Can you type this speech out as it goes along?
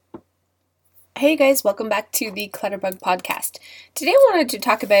Hey guys, welcome back to the Clutterbug podcast. Today I wanted to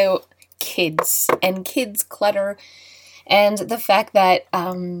talk about kids and kids clutter and the fact that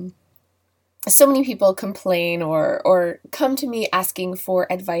so many people complain or come to me asking for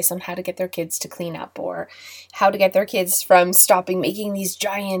advice on how to get their kids to clean up or how to get their kids from stopping making these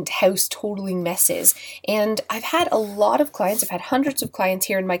giant house totaling messes. And I've had a lot of clients, I've had hundreds of clients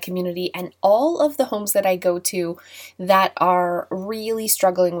here in my community, and all of the homes that I go to that are really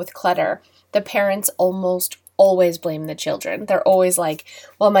struggling with clutter, the parents almost always blame the children. They're always like,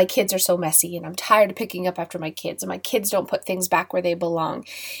 well, my kids are so messy and I'm tired of picking up after my kids and my kids don't put things back where they belong.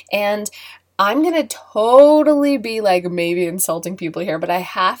 And I'm going to totally be like maybe insulting people here, but I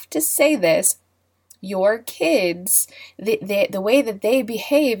have to say this. Your kids, the way that they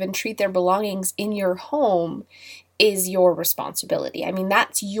behave and treat their belongings in your home is your responsibility. I mean,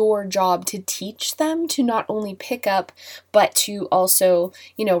 that's your job to teach them to not only pick up, but to also,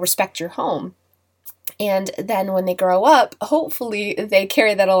 respect your home. And then when they grow up, hopefully they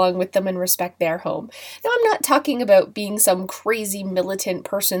carry that along with them and respect their home. Now, I'm not talking about being some crazy militant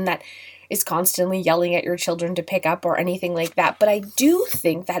person that is constantly yelling at your children to pick up or anything like that. But I do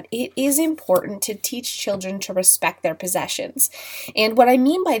think that it is important to teach children to respect their possessions. And what I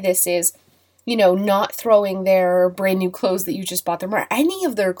mean by this is, not throwing their brand new clothes that you just bought them or any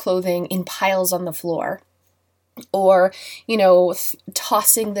of their clothing in piles on the floor. Or,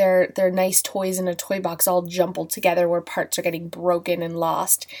 tossing their nice toys in a toy box all jumbled together where parts are getting broken and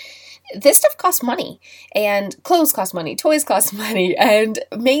lost. This stuff costs money, and clothes cost money, toys cost money, and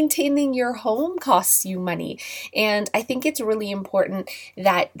maintaining your home costs you money. And I think it's really important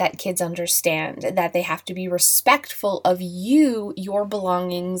that kids understand that they have to be respectful of you, your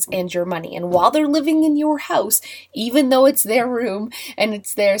belongings, and your money. And while they're living in your house, even though it's their room and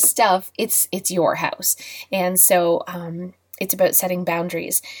it's their stuff, it's your house. And so, it's about setting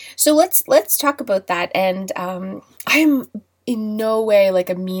boundaries. So let's talk about that. And I'm in no way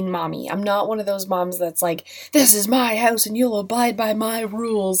like a mean mommy. I'm not one of those moms that's like, this is my house and you'll abide by my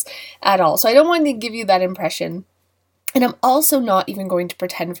rules at all. So I don't want to give you that impression. And I'm also not even going to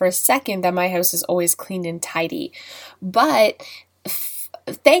pretend for a second that my house is always clean and tidy. But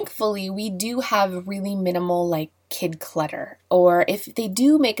thankfully, we do have really minimal kid clutter, or if they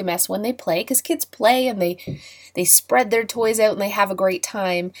do make a mess when they play, because kids play and they spread their toys out and they have a great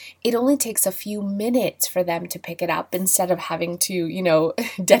time, it only takes a few minutes for them to pick it up instead of having to,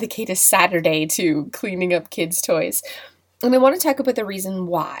 dedicate a Saturday to cleaning up kids' toys. And I want to talk about the reason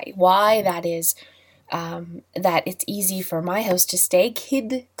why that is, that it's easy for my house to stay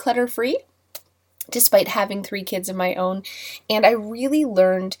kid clutter free, despite having 3 kids of my own. And I really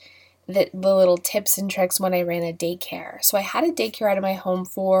learned the little tips and tricks when I ran a daycare. So I had a daycare out of my home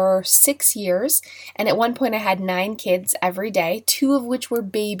for 6 years, and at one point I had 9 kids every day, 2 of which were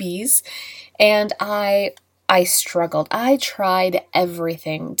babies, and I struggled. I tried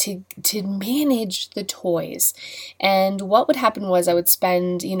everything to manage the toys. And what would happen was I would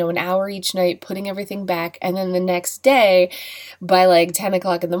spend, an hour each night putting everything back, and then the next day by 10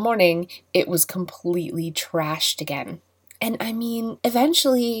 o'clock in the morning, it was completely trashed again. And I mean,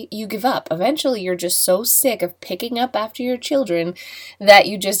 eventually you give up. Eventually you're just so sick of picking up after your children that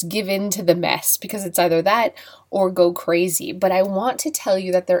you just give in to the mess, because it's either that or go crazy. But I want to tell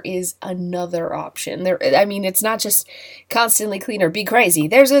you that there is another option. It's not just constantly clean or be crazy.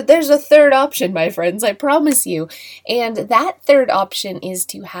 There's a third option, my friends, I promise you. And that third option is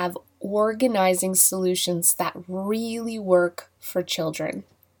to have organizing solutions that really work for children.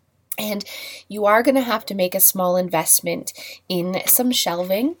 And you are going to have to make a small investment in some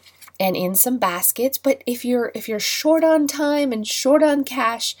shelving and in some baskets. But if you're short on time and short on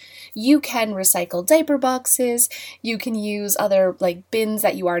cash, you can recycle diaper boxes. You can use other bins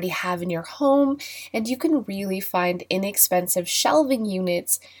that you already have in your home, and you can really find inexpensive shelving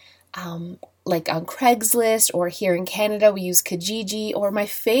units. Like on Craigslist, or here in Canada we use Kijiji, or my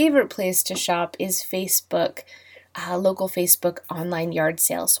favorite place to shop is Facebook. Local Facebook online yard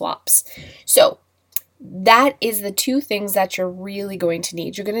sale swaps. So that is the 2 things that you're really going to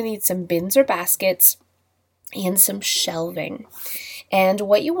need. You're going to need some bins or baskets and some shelving. And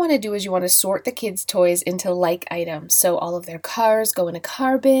what you want to do is you want to sort the kids' toys into like items. So all of their cars go in a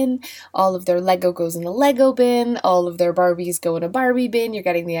car bin, all of their Lego goes in a Lego bin, all of their Barbies go in a Barbie bin. You're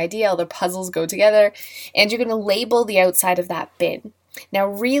getting the idea. All their puzzles go together. And you're going to label the outside of that bin. Now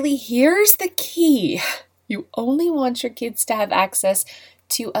really, here's the key. You only want your kids to have access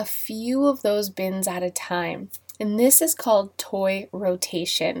to a few of those bins at a time. And this is called toy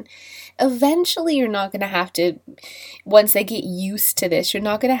rotation. Eventually, you're not going to have to, once they get used to this, you're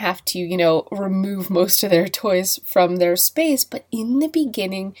not going to have to, remove most of their toys from their space. But in the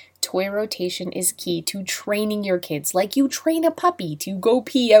beginning, toy rotation is key to training your kids, like you train a puppy to go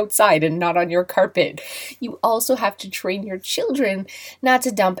pee outside and not on your carpet. You also have to train your children not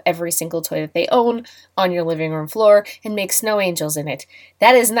to dump every single toy that they own on your living room floor and make snow angels in it.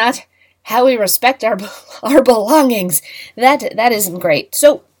 That is not how we respect our belongings. That isn't great.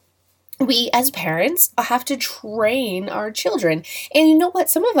 So we as parents have to train our children. And you know what?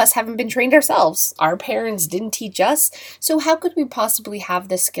 Some of us haven't been trained ourselves. Our parents didn't teach us. So how could we possibly have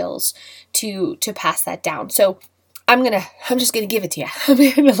the skills to pass that down? So I'm just gonna give it to you.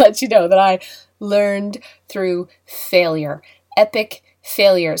 I'm gonna let you know that I learned through failure. Epic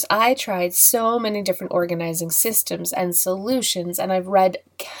failures. I tried so many different organizing systems and solutions, and I've read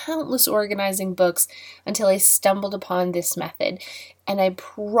countless organizing books until I stumbled upon this method. And I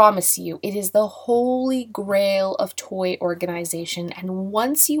promise you, it is the holy grail of toy organization. And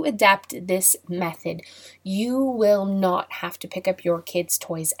once you adapt this method, you will not have to pick up your kids'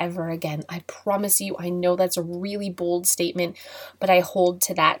 toys ever again. I promise you. I know that's a really bold statement, but I hold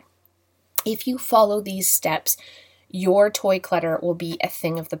to that. If you follow these steps, your toy clutter will be a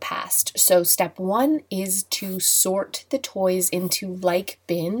thing of the past. So step 1 is to sort the toys into like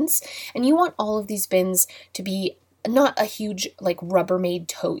bins. And you want all of these bins to be not a huge like Rubbermaid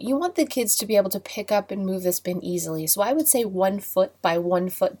tote. You want the kids to be able to pick up and move this bin easily. So I would say 1 foot by 1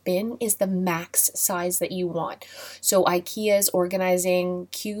 foot bin is the max size that you want. So IKEA's organizing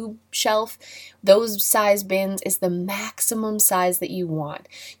cube shelf, those size bins is the maximum size that you want.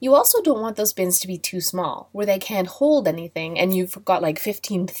 You also don't want those bins to be too small where they can't hold anything and you've got like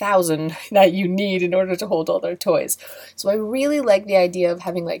 15,000 that you need in order to hold all their toys. So I really like the idea of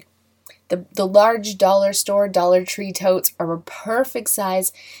having like the large dollar store, Dollar Tree totes are a perfect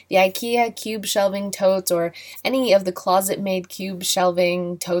size. The IKEA cube shelving totes or any of the closet-made cube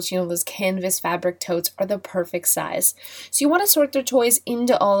shelving totes, those canvas fabric totes are the perfect size. So you want to sort their toys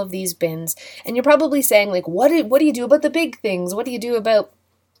into all of these bins. And you're probably saying, like, what do you do about the big things? What do you do about,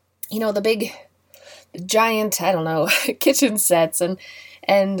 the big, giant, I don't know, kitchen sets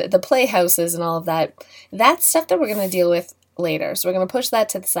and the playhouses and all of that? That's stuff that we're going to deal with later. So we're going to push that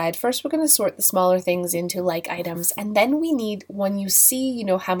to the side. First, we're going to sort the smaller things into like items. And then we need, when you see,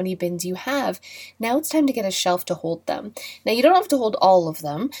 how many bins you have, now it's time to get a shelf to hold them. Now, you don't have to hold all of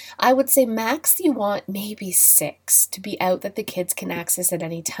them. I would say max you want maybe 6 to be out that the kids can access at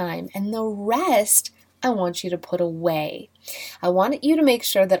any time. And the rest, I want you to put away. I want you to make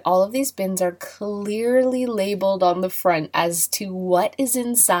sure that all of these bins are clearly labeled on the front as to what is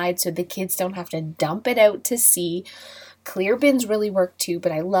inside so the kids don't have to dump it out to see. Clear bins really work too,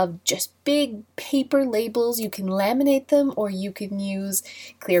 but I love just big paper labels. You can laminate them or you can use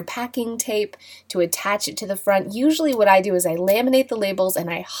clear packing tape to attach it to the front. Usually what I do is I laminate the labels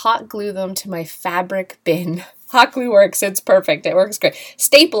and I hot glue them to my fabric bin. Hot glue works. It's perfect. It works great.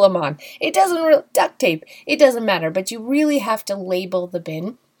 Staple them on. It doesn't duct tape. It doesn't matter, but you really have to label the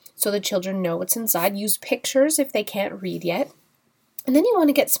bin so the children know what's inside. Use pictures if they can't read yet. And then you want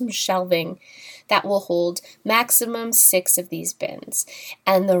to get some shelving that will hold maximum 6 of these bins.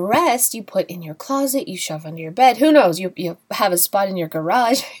 And the rest you put in your closet, you shove under your bed. Who knows? You have a spot in your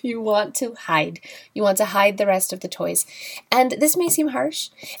garage. You want to hide. You want to hide the rest of the toys. And this may seem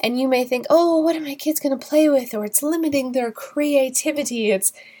harsh. And you may think, oh, what are my kids going to play with? Or it's limiting their creativity.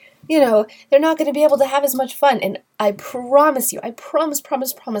 It's, they're not going to be able to have as much fun. And I promise you, I promise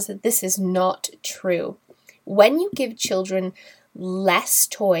that this is not true. When you give children less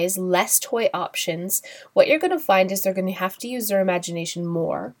toys, less toy options, what you're going to find is they're going to have to use their imagination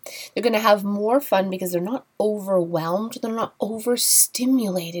more. They're going to have more fun because they're not overwhelmed. They're not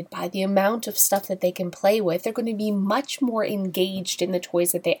overstimulated by the amount of stuff that they can play with. They're going to be much more engaged in the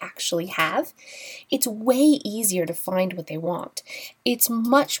toys that they actually have. It's way easier to find what they want. It's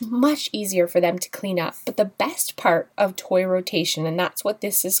much, much easier for them to clean up. But the best part of toy rotation, and that's what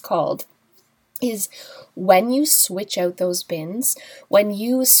this is called, is when you switch out those bins, when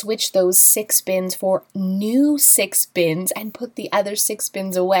you switch those 6 bins for new 6 bins and put the other 6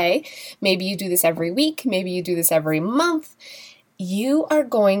 bins away, maybe you do this every week, maybe you do this every month, you are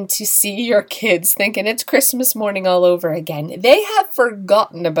going to see your kids thinking it's Christmas morning all over again. They have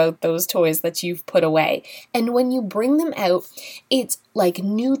forgotten about those toys that you've put away. And when you bring them out, it's like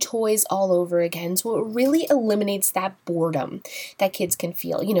new toys all over again. So it really eliminates that boredom that kids can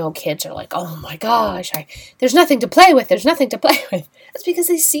feel. Kids are like, oh my gosh, there's nothing to play with. There's nothing to play with. That's because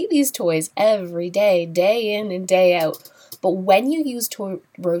they see these toys every day, day in and day out. But when you use toy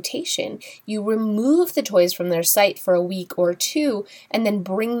rotation, you remove the toys from their sight for a week or 2 and then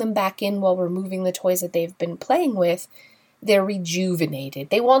bring them back in while removing the toys that they've been playing with. they're rejuvenated.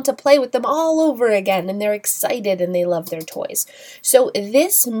 They want to play with them all over again, and they're excited and they love their toys. So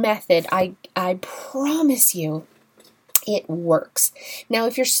this method, I promise you, it works. Now,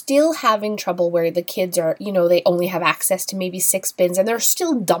 if you're still having trouble where the kids are, they only have access to maybe 6 bins and they're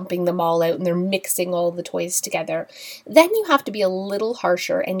still dumping them all out and they're mixing all the toys together, then you have to be a little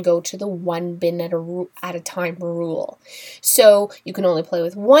harsher and go to the 1 bin at a time rule. So you can only play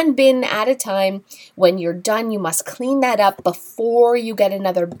with 1 bin at a time. When you're done, you must clean that up before you get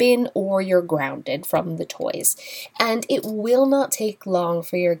another bin or you're grounded from the toys. And it will not take long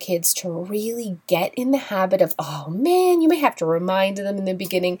for your kids to really get in the habit of, oh man, you may have to remind them in the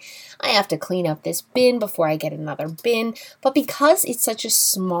beginning, I have to clean up this bin before I get another bin. But because it's such a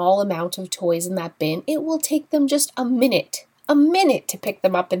small amount of toys in that bin, it will take them just a minute to pick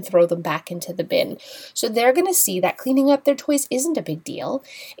them up and throw them back into the bin. So they're going to see that cleaning up their toys isn't a big deal.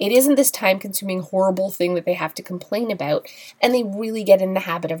 It isn't this time-consuming, horrible thing that they have to complain about, and they really get in the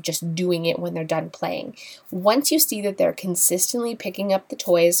habit of just doing it when they're done playing. Once you see that they're consistently picking up the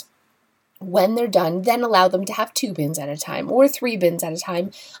toys, when they're done, then allow them to have 2 bins at a time or 3 bins at a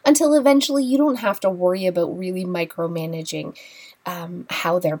time until eventually you don't have to worry about really micromanaging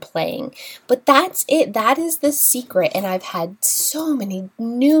how they're playing. But that's it. That is the secret. And I've had so many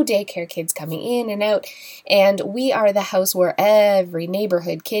new daycare kids coming in and out. And we are the house where every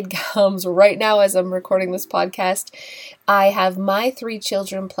neighborhood kid comes. Right now, as I'm recording this podcast, I have my 3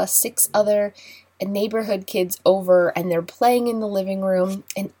 children plus 6 other neighborhood kids over, and they're playing in the living room,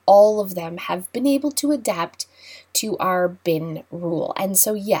 and all of them have been able to adapt to our bin rule. And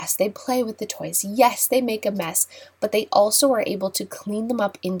so yes, they play with the toys. Yes, they make a mess, but they also are able to clean them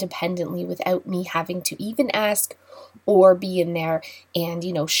up independently without me having to even ask or be in there and,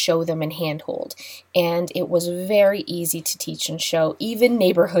 show them and handhold. And it was very easy to teach and show even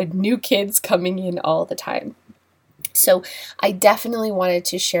neighborhood new kids coming in all the time. So I definitely wanted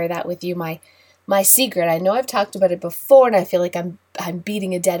to share that with you, my secret. I know I've talked about it before and I feel like I'm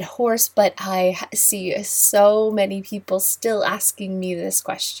beating a dead horse, but I see so many people still asking me this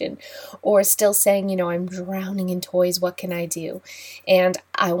question or still saying, I'm drowning in toys, what can I do? And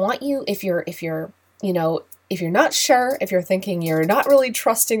I want you, if you're not sure, if you're thinking you're not really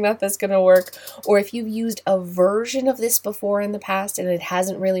trusting that that's going to work, or if you've used a version of this before in the past and it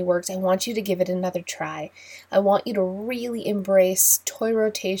hasn't really worked, I want you to give it another try. I want you to really embrace toy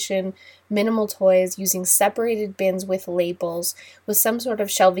rotation, minimal toys, using separated bins with labels, with some sort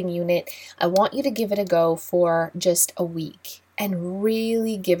of shelving unit. I want you to give it a go for just a week. And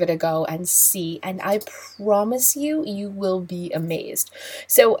really give it a go and see. And I promise you, you will be amazed.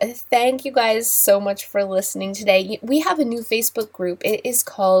 So thank you guys so much for listening today. We have a new Facebook group. It is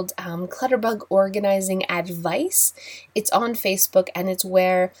called Clutterbug Organizing Advice. It's on Facebook, and it's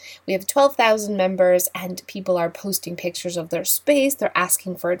where we have 12,000 members, and people are posting pictures of their space. They're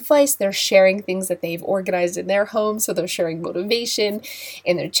asking for advice. They're sharing things that they've organized in their home. So they're sharing motivation,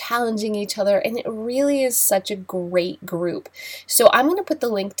 and they're challenging each other. And it really is such a great group. So I'm going to put the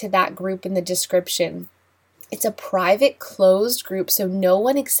link to that group in the description. It's a private, closed group, so no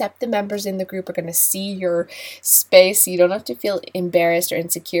one except the members in the group are going to see your space. You don't have to feel embarrassed or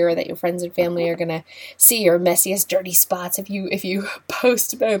insecure that your friends and family are going to see your messiest, dirty spots if you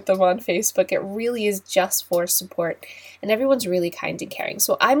post about them on Facebook. It really is just for support, and everyone's really kind and caring.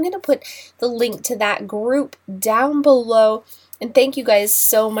 So I'm going to put the link to that group down below. And thank you guys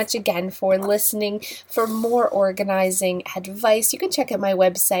so much again for listening. For more organizing advice, you can check out my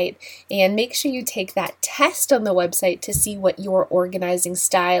website and make sure you take that test on the website to see what your organizing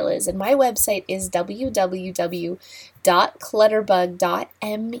style is. And my website is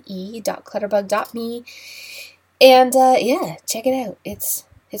www.clutterbug.me. And check it out. It's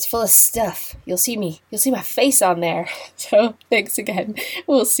full of stuff. You'll see my face on there. So thanks again.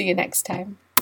 We'll see you next time.